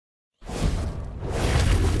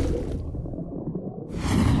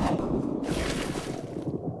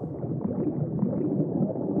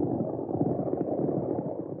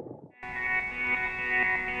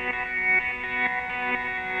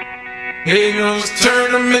Here goes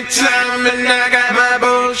tournament time and I got my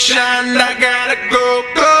bull shine. I gotta go,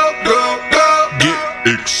 go, go, go.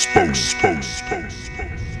 Get exposed.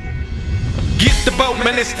 Get the boat,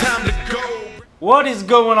 man, it's time to go. What is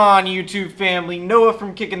going on, YouTube family? Noah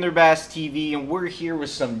from Kicking Their Bass TV, and we're here with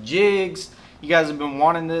some jigs. You guys have been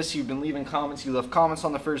wanting this. You've been leaving comments. You left comments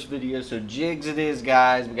on the first video, so jigs it is,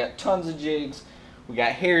 guys. We got tons of jigs. We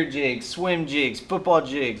got hair jigs, swim jigs, football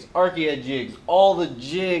jigs, archaea jigs, all the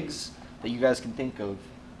jigs that you guys can think of.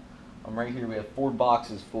 Right here we have 4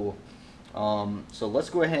 boxes full. So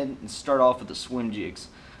let's go ahead and start off with the swim jigs.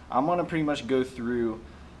 I'm going to pretty much go through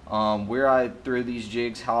where I throw these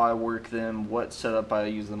jigs, how I work them, what setup I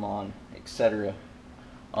use them on, etc.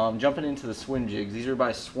 Jumping into the swim jigs, these are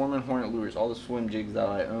by Swarm and Hornet Lures, all the swim jigs that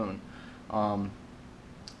I own.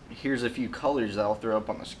 Here's a few colors that I'll throw up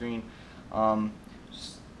on the screen.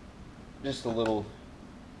 Just a little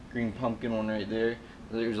green pumpkin one right there.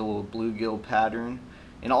 There's a little bluegill pattern,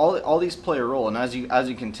 and all these play a role. And as you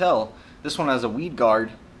can tell, this one has a weed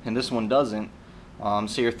guard and this one doesn't.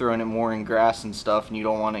 So you're throwing it more in grass and stuff, and you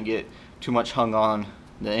don't want to get too much hung on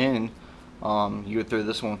the end. You would throw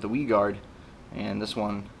this one with the weed guard, and this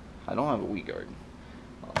one I don't have a weed guard.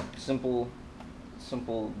 Simple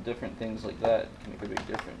different things like that can make a big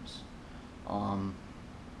difference.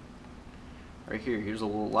 Right here's a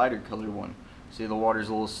little lighter color one. See, the water's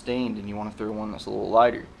a little stained and you want to throw one that's a little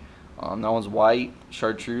lighter. That one's white,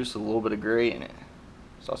 chartreuse, a little bit of gray in it.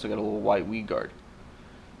 It's also got a little white weed guard.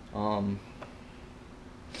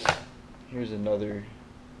 Here's another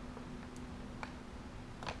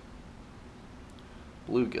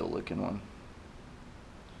bluegill looking one.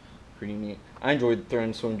 Pretty neat. I enjoyed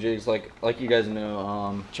throwing swim jigs, like you guys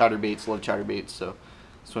know, chatterbaits, love chatterbaits, so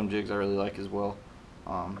swim jigs I really like as well.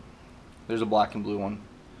 There's a black and blue one,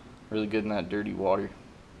 really good in that dirty water.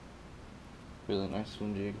 Really nice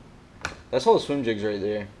swim jig. That's all the swim jigs right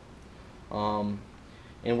there. And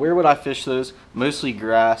where would I fish those? Mostly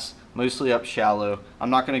grass, mostly up shallow. I'm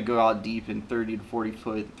not going to go out deep in 30 to 40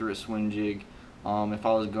 foot through a swim jig. If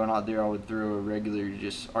I was going out there, I would throw a regular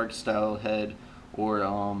just arc style head or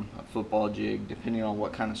a football jig, depending on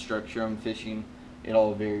what kind of structure I'm fishing. It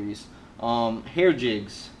all varies. Hair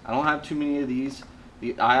jigs, I don't have too many of these.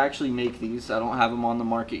 I actually make these. I don't have them on the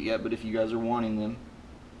market yet, but if you guys are wanting them,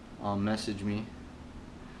 message me.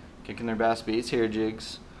 Kicking Their Bass Baits hair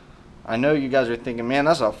jigs. I know you guys are thinking, man,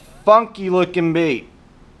 that's a funky looking bait.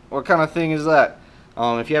 What kind of thing is that?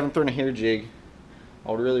 If you haven't thrown a hair jig, I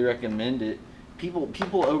would really recommend it.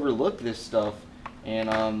 People overlook this stuff,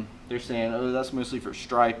 and they're saying, oh, that's mostly for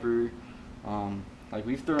striper. Like,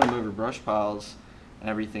 we've thrown them over brush piles and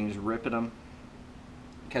everything's ripping them,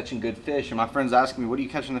 catching good fish. And my friends asking me, what are you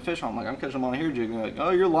catching the fish on? I'm like, I'm catching them on a hair jig. And they're like,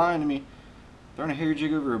 oh, you're lying to me. Throwing a hair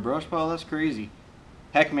jig over a brush pile? That's crazy.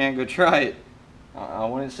 Heck, man, go try it. I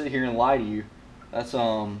wouldn't sit here and lie to you. That's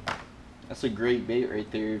a great bait right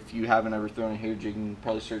there. If you haven't ever thrown a hair jig, you can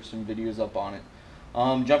probably search some videos up on it.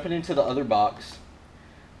 Jumping into the other box,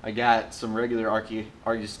 I got some regular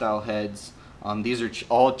archaea style heads. These are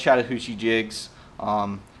all Chattahoochee jigs.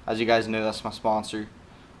 As you guys know, that's my sponsor.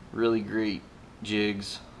 Really great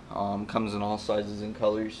jigs. Comes in all sizes and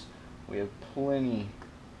colors. We have plenty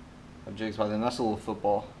of jigs by them. That's a little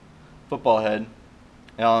football head.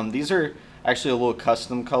 These are actually a little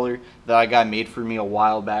custom color that I got made for me a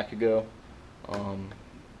while back ago,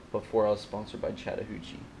 before I was sponsored by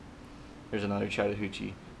Chattahoochee. There's another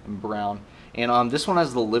Chattahoochee in brown, and this one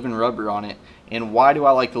has the living rubber on it. And why do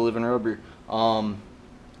I like the living rubber?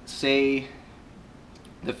 Say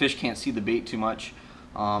the fish can't see the bait too much.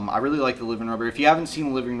 I really like the living rubber. If you haven't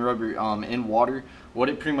seen living rubber in water, what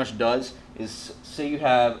it pretty much does is, say you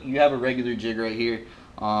have a regular jig right here,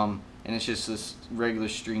 and it's just this regular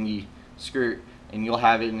stringy skirt, and you'll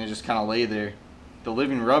have it and it just kind of lay there. The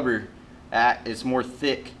living rubber, it's more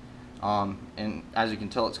thick, and as you can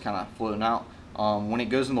tell, it's kind of floating out. When it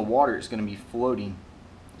goes in the water, it's going to be floating.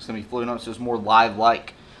 It's going to be floating up, so it's more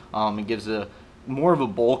live-like. It gives a more of a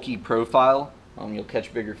bulky profile. You'll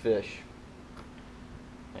catch bigger fish.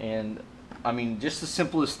 And I mean, just the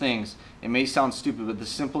simplest things. It may sound stupid, but the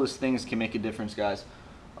simplest things can make a difference, guys.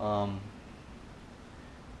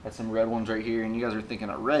 Got some red ones right here, and you guys are thinking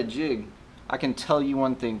a red jig. I can tell you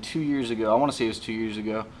one thing. 2 years ago, I want to say it was 2 years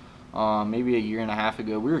ago, maybe a year and a half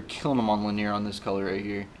ago, we were killing them on Lanier on this color right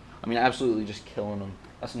here. I mean, absolutely just killing them.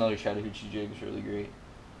 That's another Chattahoochee jig. It's really great.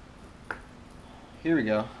 Here we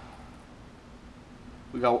go.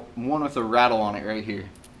 We got one with a rattle on it right here.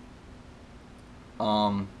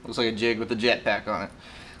 Looks like a jig with a jetpack on it.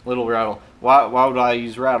 Little rattle. Why would I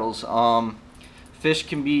use rattles? Fish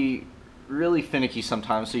can be really finicky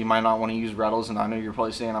sometimes, so you might not want to use rattles. And I know you're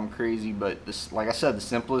probably saying I'm crazy, but this, like I said, the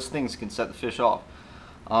simplest things can set the fish off.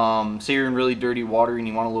 Say you're in really dirty water and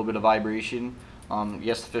you want a little bit of vibration.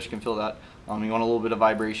 Yes, the fish can feel that. You want a little bit of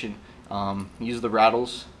vibration. Use the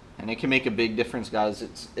rattles, and it can make a big difference, guys.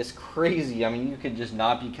 It's crazy. I mean, you could just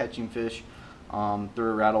not be catching fish, throw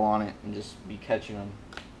a rattle on it, and just be catching them.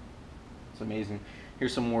 It's amazing.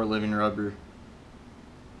 Here's some more living rubber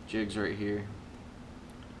jigs right here.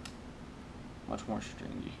 Much more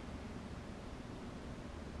stringy.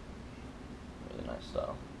 Really nice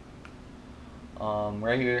style.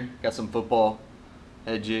 Right here, got some football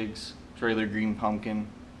head jigs, trailer green pumpkin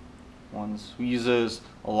ones. We use those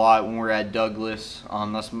a lot when we're at Douglas.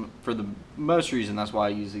 That's for the most reason. That's why I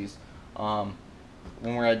use these. When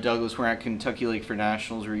we're at Douglas, we're at Kentucky Lake for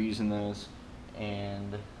Nationals. We're using those.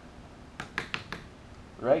 And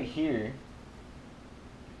right here,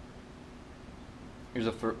 here's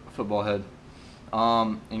a football head.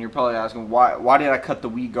 And you're probably asking, why did I cut the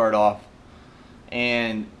weed guard off?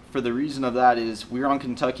 And for the reason of that is we were on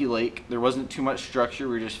Kentucky Lake. There wasn't too much structure.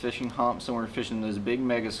 We were just fishing humps, and we were fishing those big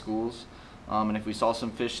mega schools. And if we saw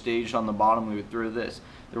some fish staged on the bottom, we would throw this.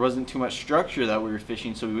 There wasn't too much structure that we were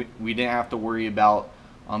fishing, so we didn't have to worry about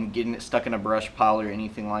getting it stuck in a brush pile or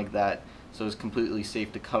anything like that. So it's completely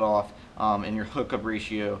safe to cut off, and your hookup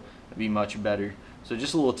ratio would be much better. So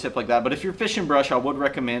just a little tip like that. But if you're fishing brush, I would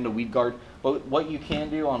recommend a weed guard. But what you can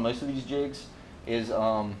do on most of these jigs is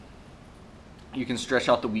you can stretch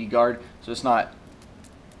out the weed guard so it's not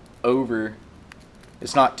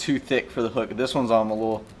too thick for the hook. This one's a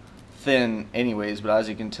little thin anyways, but as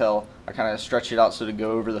you can tell, I kind of stretch it out so to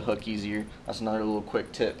go over the hook easier. That's another little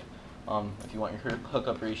quick tip if you want your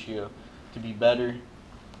hookup ratio to be better.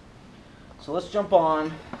 So let's jump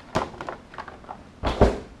on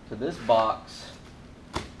to this box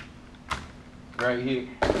right here.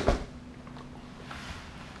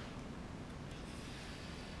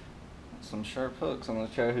 Some sharp hooks on the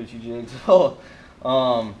Chattahoochee jigs.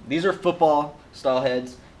 These are football style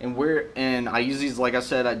heads, and I use these, like I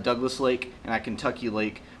said, at Douglas Lake and at Kentucky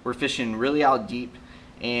Lake. We're fishing really out deep,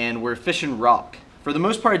 and we're fishing rock. For the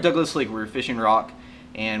most part at Douglas Lake, we were fishing rock,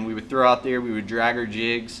 and we would throw out there, we would drag our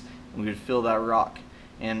jigs, and we would fill that rock.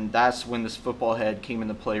 And that's when this football head came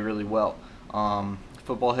into play really well.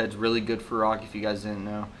 Football head's really good for rock if you guys didn't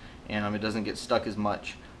know, and it doesn't get stuck as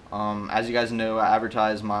much. As you guys know, I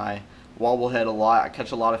advertise my wobble head a lot. I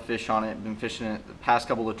catch a lot of fish on it. Been fishing it the past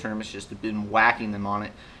couple of tournaments, just been whacking them on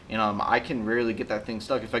it, and I can rarely get that thing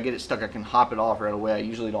stuck. If I get it stuck, I can hop it off right away. I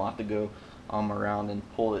usually don't have to go around and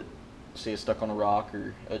pull it, say it's stuck on a rock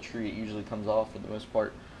or a tree. It usually comes off for the most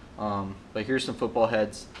part. But here's some football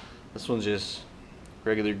heads. This one's just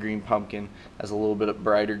regular green pumpkin, has a little bit of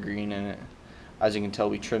brighter green in it. As you can tell,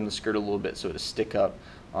 we trimmed the skirt a little bit so it'll stick up,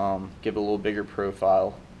 give it a little bigger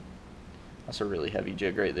profile. That's a really heavy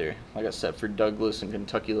jig right there. Like I said, for Douglas and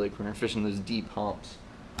Kentucky Lake, when we're fishing those deep humps,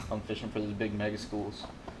 I'm fishing for those big mega schools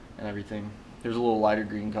and everything. There's a little lighter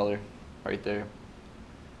green color right there.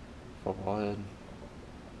 Football head.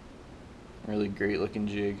 Really great looking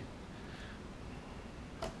jig.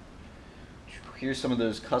 Here's some of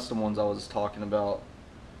those custom ones I was talking about.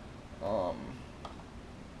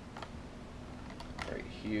 Right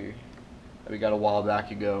here. That we got a while back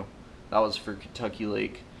ago. That was for Kentucky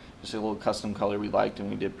Lake. Just a little custom color we liked, and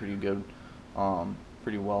we did pretty good,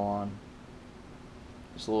 pretty well on.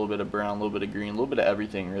 Just a little bit of brown, a little bit of green, a little bit of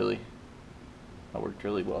everything really. That worked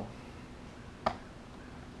really well.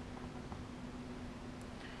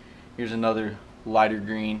 Here's another lighter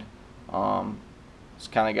green. It's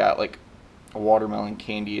kind of got like a watermelon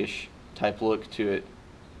candy-ish type look to it.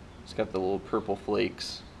 It's got the little purple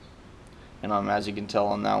flakes. And as you can tell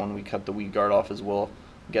on that one, we cut the weed guard off as well.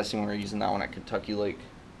 I'm guessing we're using that one at Kentucky Lake.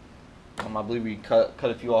 I believe we cut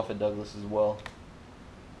a few off at Douglas as well.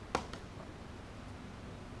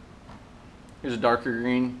 Here's a darker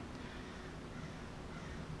green.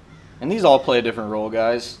 And these all play a different role,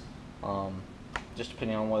 guys. Just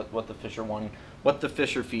depending on what the fish are wanting, what the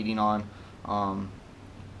fish are feeding on.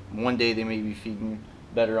 One day they may be feeding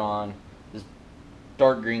better on this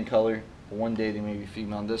dark green color. One day they may be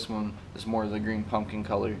feeding on this one. It's more of the green pumpkin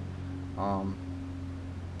color.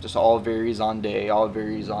 Just all varies on day, all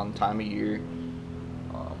varies on time of year.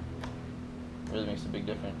 Really makes a big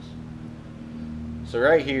difference. So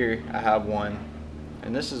right here I have one,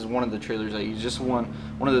 and this is one of the trailers I use. Just one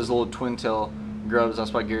of those little twin tail grubs. That's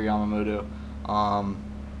by Gary Yamamoto.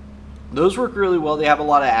 Those work really well. They have a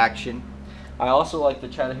lot of action. I also like the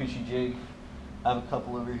Chattahoochee jig. I have a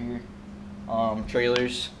couple over here,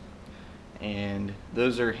 trailers, and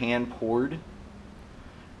those are hand poured.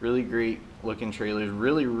 Really great looking trailers,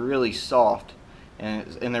 really soft,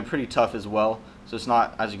 and they're pretty tough as well. So it's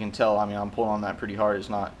not, as you can tell, I mean, I'm pulling on that pretty hard. It's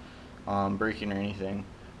not breaking or anything.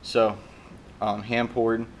 So hand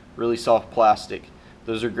poured, really soft plastic.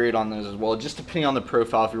 Those are great on those as well. Just depending on the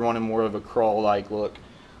profile, if you're wanting more of a crawl-like look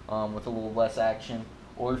with a little less action,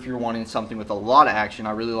 or if you're wanting something with a lot of action,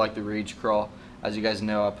 I really like the Rage Crawl. As you guys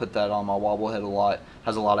know, I put that on my wobblehead a lot.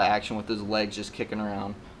 Has a lot of action with his legs just kicking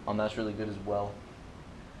around. That's really good as well.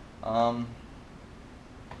 And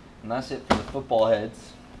that's it for the football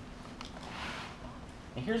heads.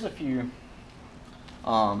 And here's a few.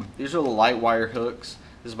 These are the light wire hooks.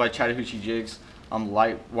 This is by Chattahoochee Jigs.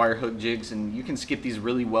 Light wire hook jigs, and you can skip these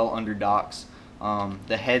really well under docks.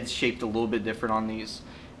 The head's shaped a little bit different on these.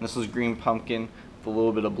 And this was green pumpkin with a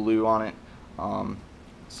little bit of blue on it.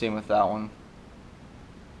 Same with that one.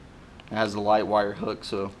 It has the light wire hook,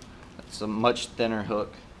 so it's a much thinner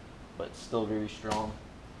hook, but still very strong.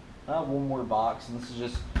 I have one more box, and this is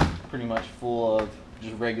just pretty much full of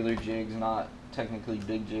just regular jigs, not technically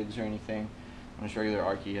big jigs or anything. Just regular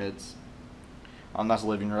archy heads. That's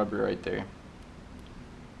living rubber right there.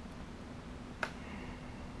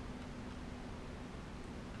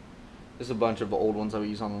 There's a bunch of old ones I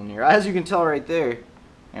use on linear. As you can tell right there,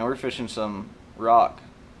 and we're fishing some rock.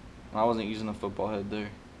 I wasn't using a football head there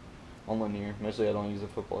on linear. Mostly I don't use a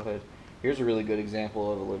football head. Here's a really good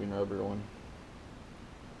example of a living rubber one.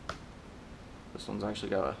 This one's actually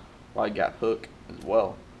got a wide gap hook as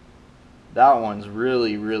well. That one's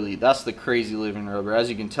really, that's the crazy living rubber. As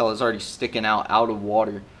you can tell, it's already sticking out of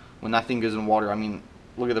water. When that thing goes in water, I mean,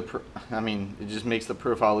 look at it just makes the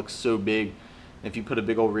profile look so big. If you put a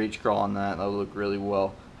big old Rage Crawl on that, that'll look really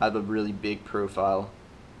well. Have a really big profile.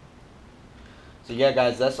 So yeah,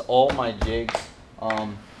 guys, that's all my jigs.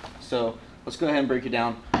 So let's go ahead and break it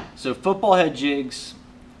down. So football head jigs,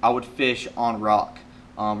 I would fish on rock.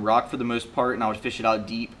 Rock for the most part, and I would fish it out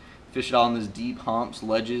deep. Fish it out on those deep humps,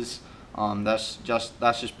 ledges. That's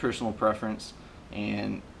just personal preference,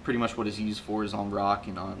 and pretty much what it's used for is on rock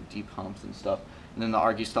and on deep humps and stuff. And then the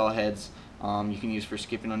Arky style heads, you can use for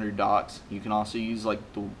skipping under docks. You can also use like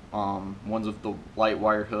the ones with the light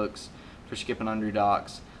wire hooks for skipping under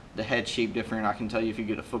docks. The head shape different. I can tell you if you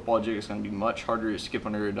get a football jig, it's going to be much harder to skip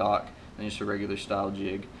under a dock than just a regular style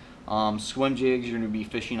jig. Swim jigs, you're going to be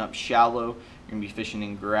fishing up shallow. You're going to be fishing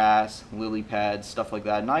in grass, lily pads, stuff like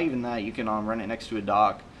that. Not even that, you can run it next to a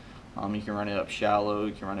dock. You can run it up shallow.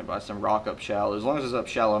 You can run it by some rock up shallow. As long as it's up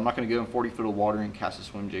shallow, I'm not going to go in 40 foot of water and cast a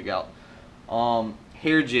swim jig out.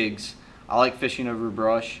 Hair jigs, I like fishing over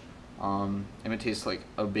brush. Imitates like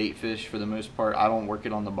a bait fish for the most part. I don't work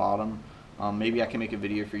it on the bottom. Maybe I can make a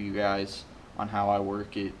video for you guys on how I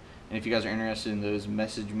work it. And if you guys are interested in those,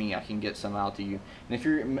 message me. I can get some out to you. And if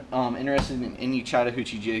you're interested in any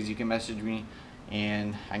Chattahoochee jigs, you can message me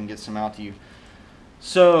and I can get some out to you.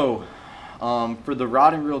 So for the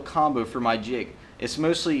rod and reel combo for my jig, it's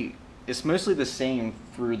mostly the same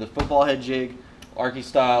for the football head jig, Arky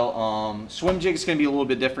style. Swim jig is going to be a little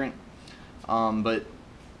bit different, but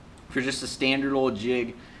for just a standard old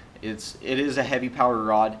jig, it is a heavy power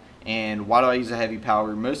rod. And why do I use a heavy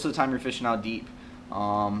power? Most of the time you're fishing out deep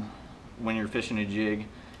when you're fishing a jig,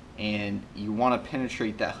 and you want to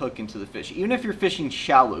penetrate that hook into the fish. Even if you're fishing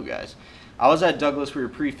shallow, guys. I was at Douglas, we were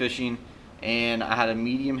pre-fishing, and I had a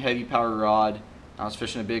medium heavy power rod. I was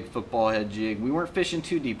fishing a big football head jig. We weren't fishing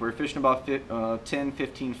too deep. We were fishing about 10,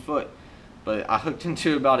 15 foot. But I hooked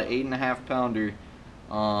into about an 8.5 pounder.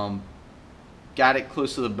 Got it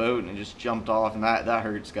close to the boat, and it just jumped off, and that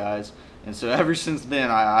hurts, guys. And so ever since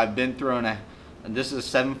then, I've been throwing this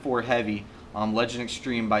is a 7.4 heavy Legend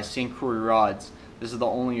Extreme by St. Croix rods. This is the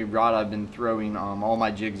only rod I've been throwing all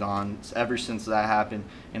my jigs on ever since that happened,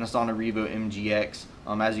 and it's on a Revo MGX.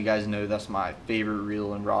 As you guys know, that's my favorite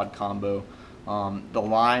reel and rod combo. The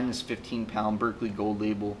line is 15-pound Berkeley Gold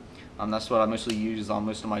Label. That's what I mostly use on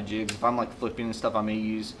most of my jigs. If I'm like flipping and stuff, I may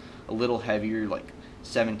use a little heavier, like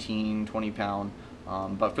 17, 20 pound.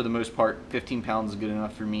 But for the most part, 15 pounds is good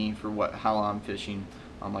enough for me for how I'm fishing,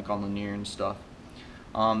 like on linear and stuff.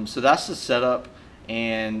 So that's the setup.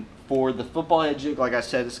 And for the football head jig, like I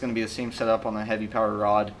said, it's going to be the same setup on the heavy power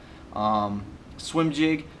rod. Swim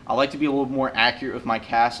jig, I like to be a little more accurate with my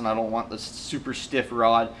cast, and I don't want this super stiff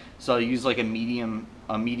rod, so I use like a medium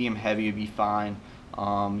heavy would be fine.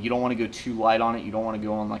 You don't want to go too light on it. You don't want to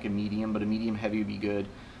go on like a medium, but a medium heavy would be good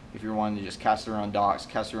if you're wanting to just cast it around docks,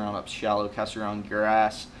 cast it around up shallow, cast it around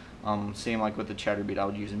grass. Same like with the chatterbait, I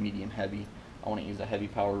would use a medium heavy. I want to use a heavy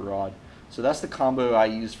power rod. So that's the combo I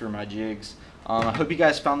use for my jigs. I hope you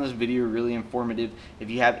guys found this video really informative. If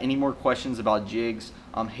you have any more questions about jigs,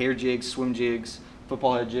 hair jigs, swim jigs,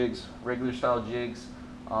 football head jigs, regular style jigs,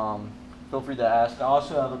 feel free to ask. I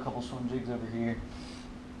also have a couple swim jigs over here.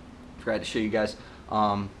 Forgot to show you guys.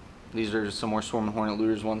 These are just some more Swarm and Hornet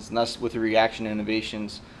Lures ones, and that's with the Reaction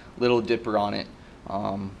Innovations Little Dipper on it.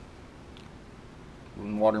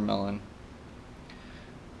 Watermelon.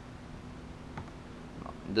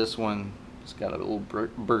 This one, it's got a little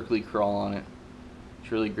Berkeley crawl on it.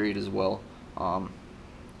 It's really great as well.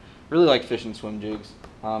 Really like fishing swim jigs.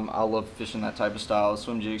 I love fishing that type of style,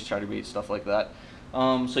 swim jigs, chatterbait, stuff like that.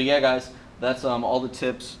 So yeah, guys, that's all the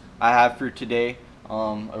tips I have for today.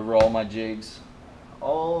 Over all my jigs,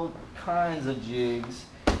 all kinds of jigs,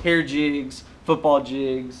 hair jigs, football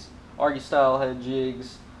jigs, Argy style head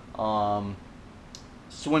jigs,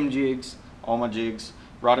 swim jigs, all my jigs,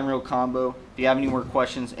 rod and reel combo. If you have any more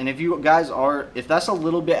questions, and if you guys are, if that's a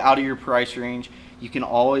little bit out of your price range, you can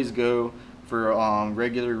always go for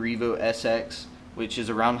regular Revo SX, which is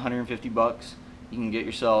around 150 bucks. You can get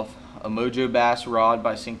yourself a Mojo Bass rod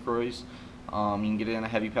by Syncroids. You can get it in a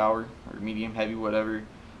heavy power or medium heavy, whatever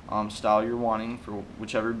style you're wanting for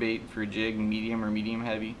whichever bait, for a jig, medium or medium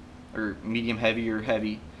heavy, or medium heavy or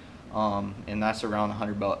heavy, and that's around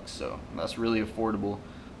 100 bucks. So that's really affordable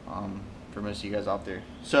for most of you guys out there.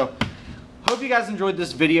 So hope you guys enjoyed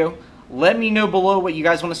this video. Let me know below what you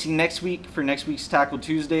guys want to see next week for next week's Tackle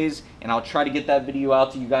Tuesdays, and I'll try to get that video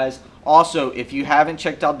out to you guys. Also, if you haven't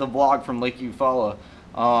checked out the vlog from Lake Eufaula,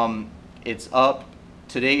 it's up.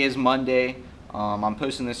 Today is Monday. I'm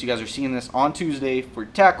posting this. You guys are seeing this on Tuesday for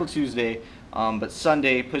Tackle Tuesday, but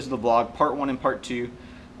Sunday, posted the vlog, part 1 and part 2. You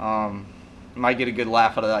might get a good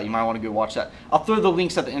laugh out of that. You might want to go watch that. I'll throw the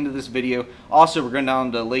links at the end of this video. Also, we're going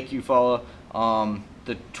down to Lake Eufaula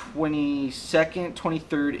the 22nd,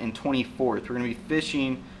 23rd, and 24th. We're going to be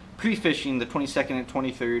fishing, pre-fishing the 22nd and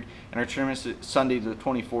 23rd, and our tournament's Sunday the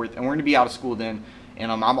 24th, and we're going to be out of school then.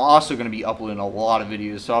 And I'm also going to be uploading a lot of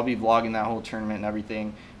videos, so I'll be vlogging that whole tournament and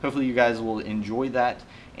everything. Hopefully you guys will enjoy that.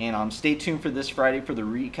 And stay tuned for this Friday for the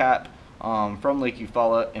recap from Lake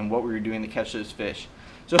Eufaula and what we were doing to catch those fish.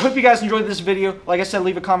 So I hope you guys enjoyed this video. Like I said,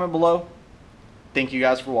 leave a comment below. Thank you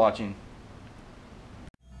guys for watching.